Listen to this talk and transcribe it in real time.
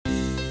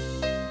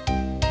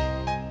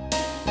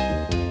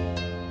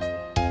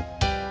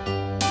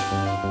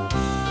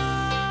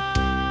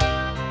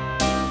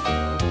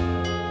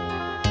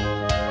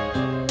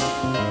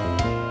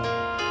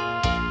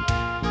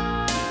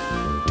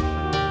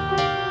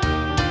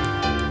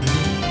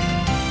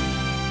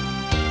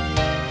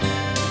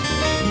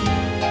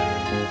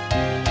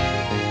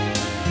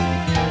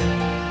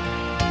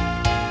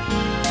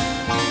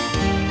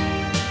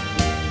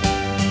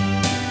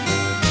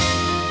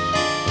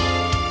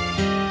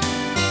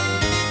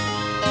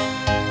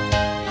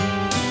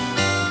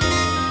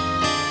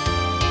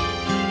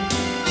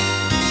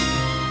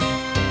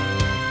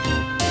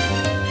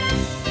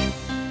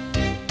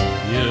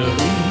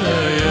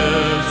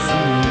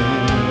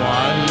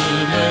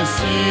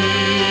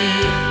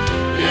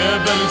يا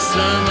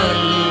بلسم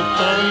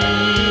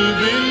القلب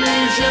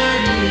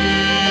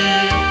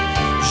الجريح،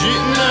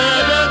 جئنا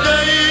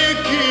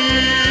لديك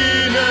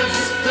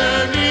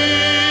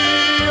نستريح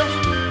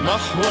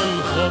نحو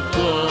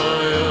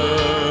الخطايا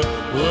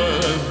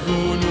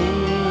والذنوب.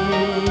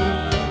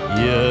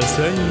 يا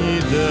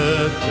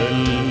سيدة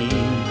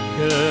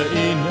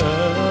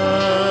الكائنات،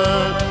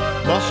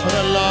 بحر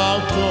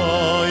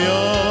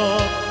العطايا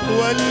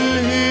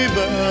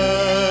والهبات،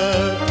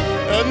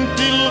 أنت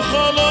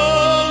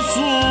الخلاص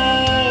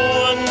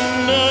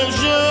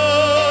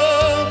والنجاة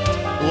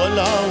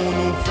والعون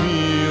في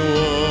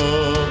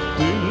وقت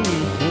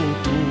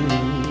الخطوب.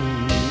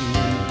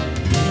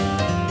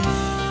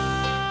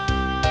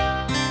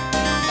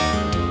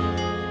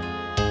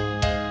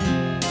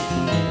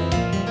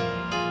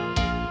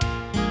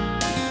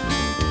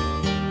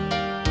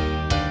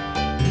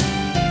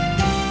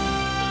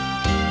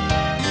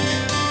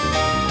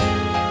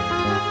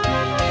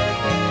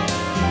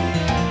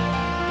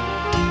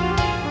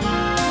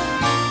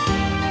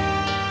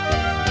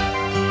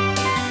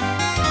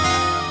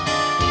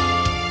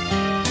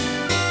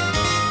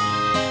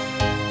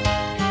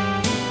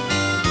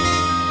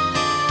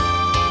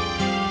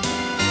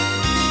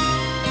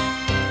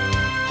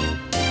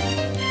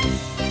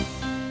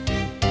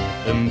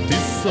 أنت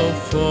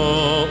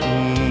الصفاء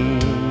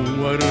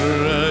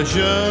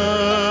والرجاء،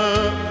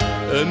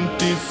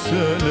 أنت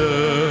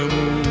السلام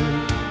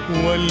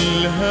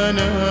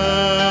والهناء،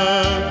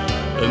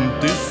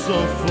 أنت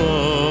الصفاء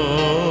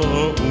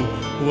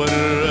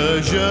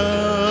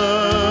والرجاء،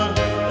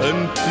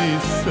 أنت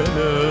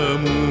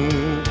السلام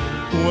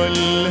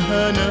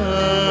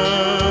والهناء،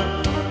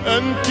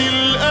 أنت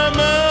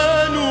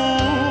الأمان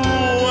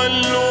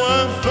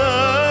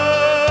والوفاء،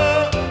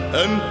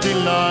 أنت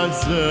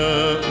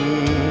العزاء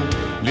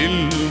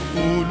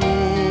للقلوب،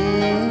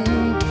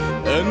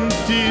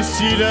 أنت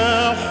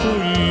سلاح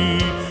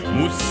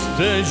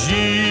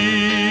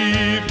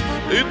المستجير،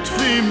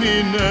 اطفي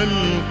من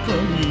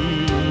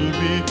القلب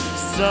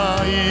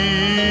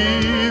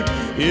السعير،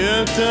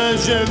 يا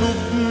تاج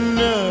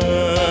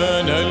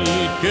لبنان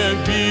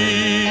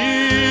الكبير،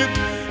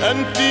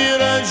 أنت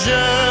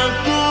رجاء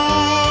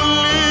كل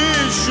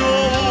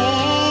الشعوب.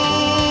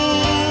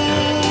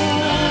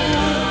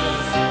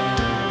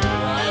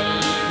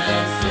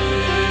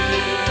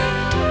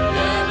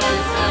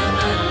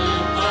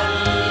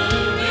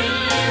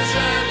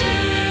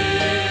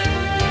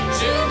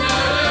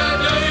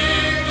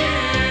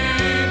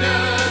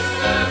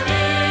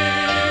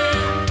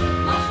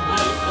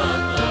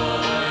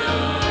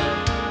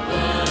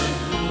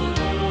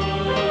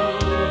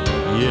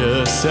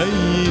 يا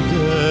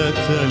سيدة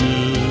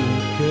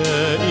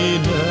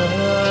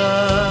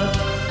الكائنات،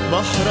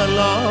 بحر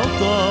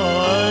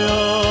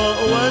العطايا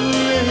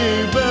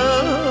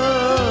والهبات،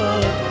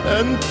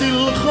 أنت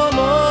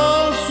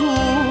الخلاص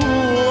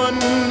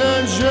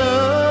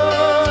والنجاة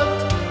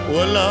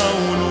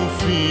والعون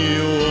في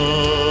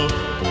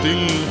وقت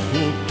الخطوب.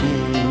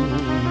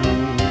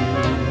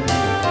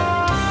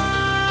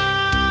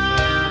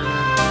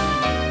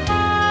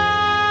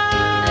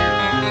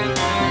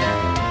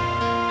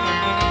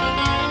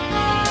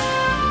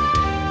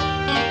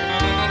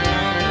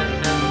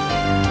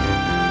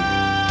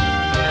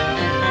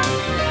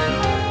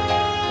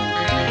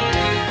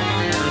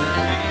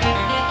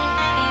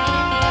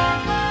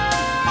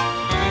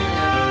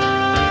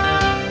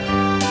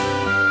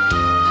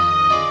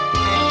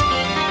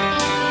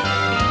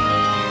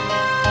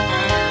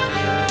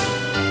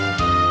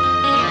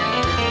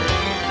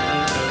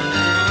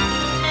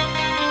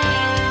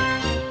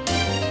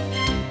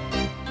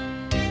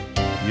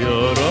 يا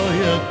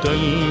راية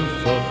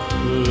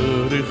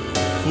الفخر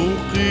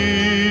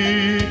اخفقي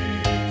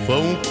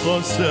فوق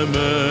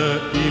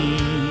سماء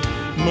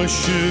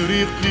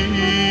المشرق،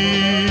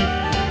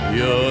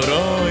 يا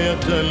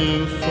راية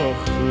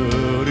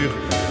الفخر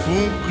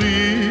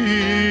اخفقي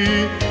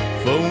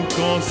فوق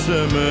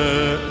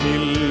سماء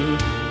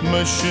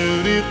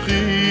المشرق،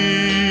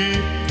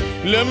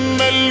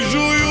 لما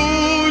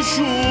الجيوش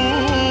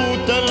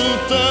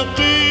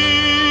تلتقي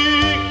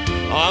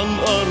عن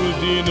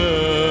أرضنا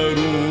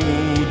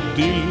رد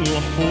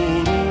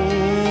الحروب،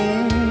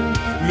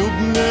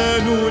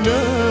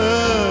 لبناننا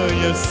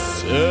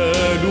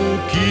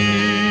يسألك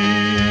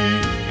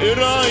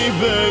ارعي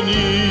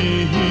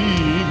بنيه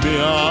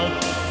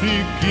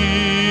بعطفك،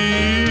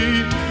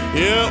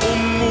 يا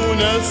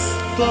أمنا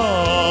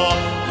استعطفك،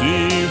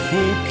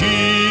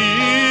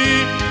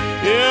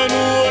 يا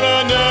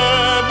نورنا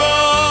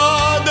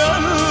بعد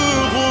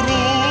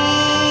الغروب.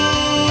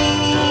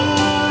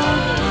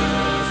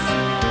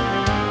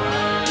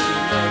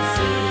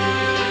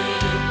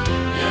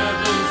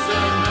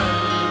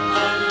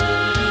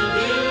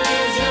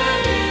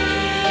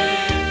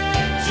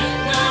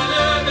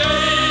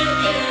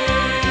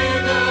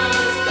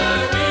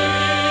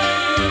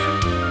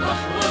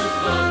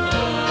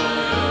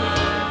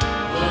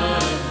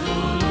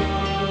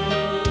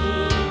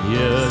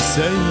 يا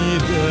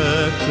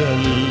سيدة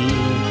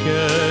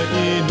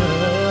الكائنات،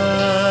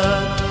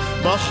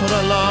 بحر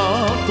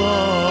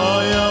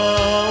العطايا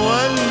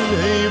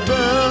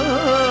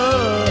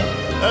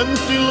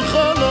أنت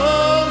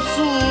الخلاص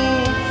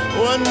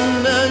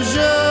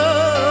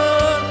والنجاة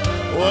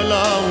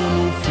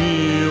والعون في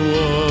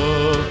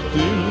وقت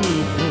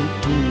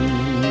الخطور،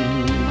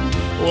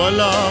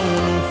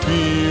 والعون